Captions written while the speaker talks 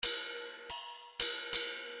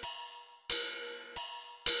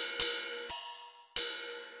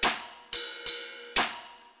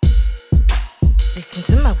Listen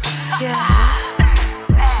to my words, yeah.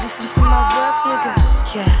 Listen to my words, nigga.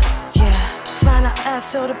 Yeah, yeah. Find a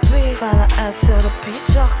S sur de beat, find a S sur de beat.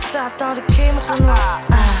 Johrsa dans le game noir.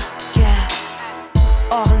 Yeah.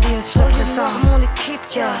 Orleans, je représente mon équipe,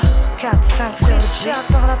 yeah. 4, 5 sur le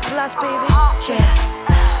beat. Dans la place, baby. Yeah.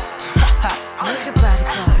 Let's get body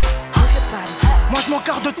party. Moi je m'en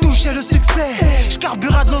garde de toucher le succès. Je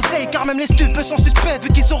carbure à de l'oseille car même les stupes sont suspects vu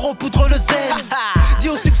qu'ils sauront poudre le zèle. Dis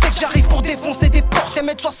au succès que j'arrive pour défoncer des portes et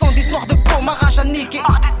mettre 70 noirs de peau, ma rage à niquer.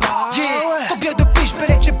 Yeah, combien de piges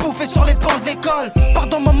bellec j'ai bouffé sur les bancs de l'école.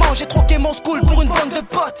 Pardon maman, j'ai troqué mon school pour une bande de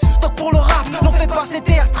potes. Donc pour le rap, n'en fais pas,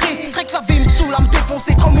 c'était air triste. Très que la vie me saoule à me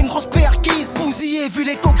défoncer comme une grosse perquise. Bousillé vu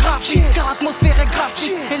l'échographie, car l'atmosphère est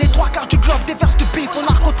graphique. Et les trois quarts du globe déversent du bif au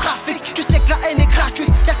narcotrafic. Tu sais que la haine est gratuite,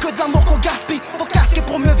 y'a que de l'amour qu'on gaspille. Faut casquer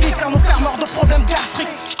pour mieux vivre car nos frères meurent de problèmes gastriques.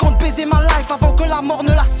 J'compte baiser ma life avant que la mort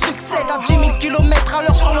ne la succède. À 10 000 km à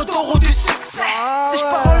l'heure sur l'autoroute du succès. Si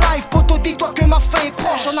j'pars en live, poto, dis-toi que ma fin est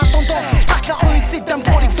proche. En attendant, j'traque la réussite d'un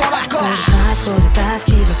brolique dans la gorge. Trop de tasses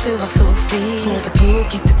qui veulent te voir souffrir. Trop de bouts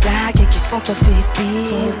qui te blaguent et qui te font toaster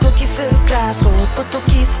pire. Trop de coups qui se clashent, trop de potos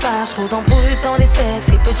qui se fâchent. Trop d'embrouilles dans les têtes,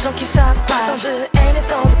 et peu de gens qui savent quoi. Tant de haine et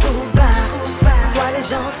tant de coups bas. Pourquoi les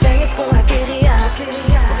gens saignent et font la guérilla?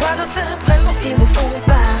 Pourquoi d'autres se prennent pour ce qu'ils ne sont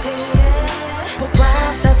pas? Pourquoi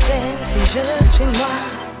ça te gêne si je suis moi?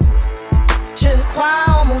 Je crois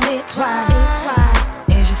en mon étoile.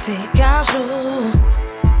 Et je sais qu'un jour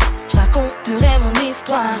je raconterai mon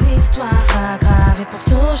histoire. L'histoire sera gravée pour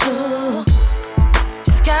toujours.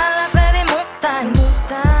 Jusqu'à la vraie des montagnes.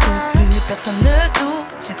 Que plus personne ne doute.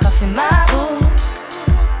 J'ai tracé ma route.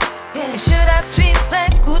 Et je la suivrai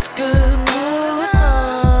coûte que coûte.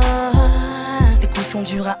 Les coups sont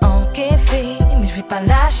durs à encaisser, mais je vais pas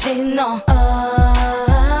lâcher, non.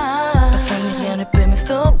 Personne ni rien ne peut me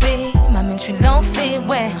stopper. Ma main, je suis lancée,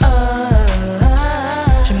 ouais.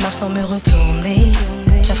 Je marche sans me retourner.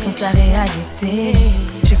 J'affronte la réalité.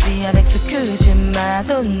 Je vis avec ce que Dieu m'a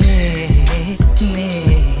donné.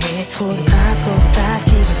 Trop de tasses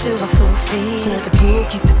qui veulent te voir souffrir. Trop de bouts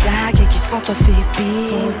qui te blaguent et qui te font toaster pire.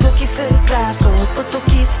 Trop de coups qui se clashent, trop de potos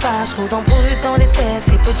qui se fâchent. Trop d'embrouilles dans les têtes,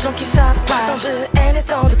 et peu de gens qui savent quoi. Tant de haine et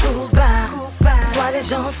tant de coups bas. Pourquoi les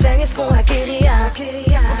gens saignent et se font la guérilla?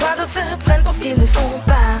 Pourquoi d'autres se prennent pour ce qu'ils ne sont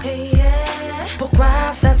pas? Pourquoi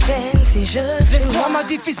ça te gêne si je suis L'espoir m'a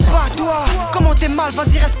dit fils pas toi. Comment t'es mal,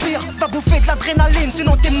 vas-y respire. Va bouffer de l'adrénaline,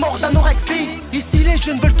 sinon t'es mort d'anorexie. Ici les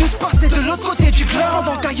jeunes veulent tous passer de l'autre côté du globe.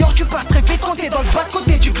 Pendant qu'ailleurs tu passes très vite quand t'es dans le bas de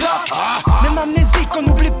côté du bloc. Même amnésique, on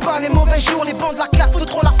n'oublie pas les mauvais jours. Les bancs de la classe foutent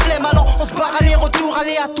trop la flemme. Alors on se barre aller-retour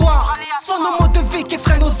aléatoire. Sans nos modes de vie qui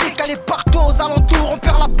freinent nos zik. Allez partout aux alentours, on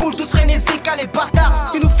perd la boule, tous frénésiques. Allez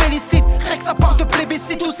bâtards, ils nous félicitent. Règle ça part de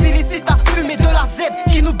plébiscite, tous illicites. À fumer de la zèbre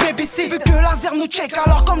qui nous babysit. Vu que laser nous check,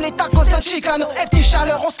 alors comme les tacos d'un chicano. Et petit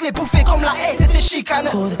chaleur, on se les bouffer comme la haie, c'est chicane.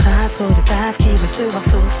 Trop de tasses qui veulent te voir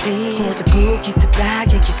souffrir. Trop de bouts qui te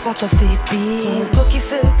blaguent et qui te font toaster pire. Trop de coups qui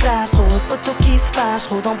se clashent, trop de potos qui se fâchent.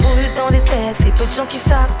 Trop d'embrouilles dans les têtes, et peu de gens qui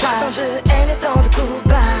savent quoi. Tant de haine et tant de coups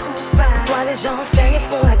bas. Pourquoi les gens saignent et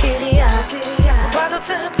font la guérilla? Pourquoi d'autres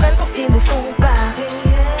se prennent pour ce qu'ils ne sont pas?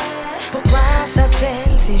 Pourquoi ça te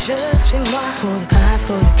gêne si je suis moi? Trop de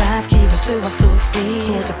tasses qui veulent te voir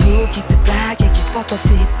souffrir. Trop de bouts qui te blaguent et qui te font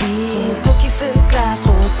toaster pire. Trop de coups qui se clashent,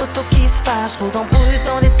 trop de potos qui se fâchent. Trop d'embrouilles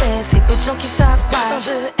dans les têtes, et peu de gens qui savent quoi. Tant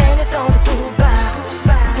de haine et tant de coups bas.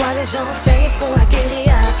 Pourquoi les gens saignent et font la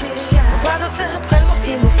guérilla? Pourquoi d'autres se prennent pour ce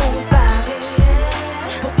qu'ils ne sont pas?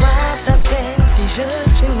 Pourquoi ça te gêne si je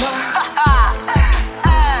suis moi?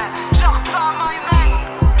 Johrsa, my man,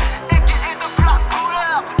 aka de black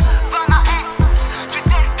couleur. Van S, du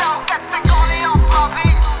Delta au 4-5 ans, les en bravé.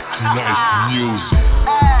 Kniff Music.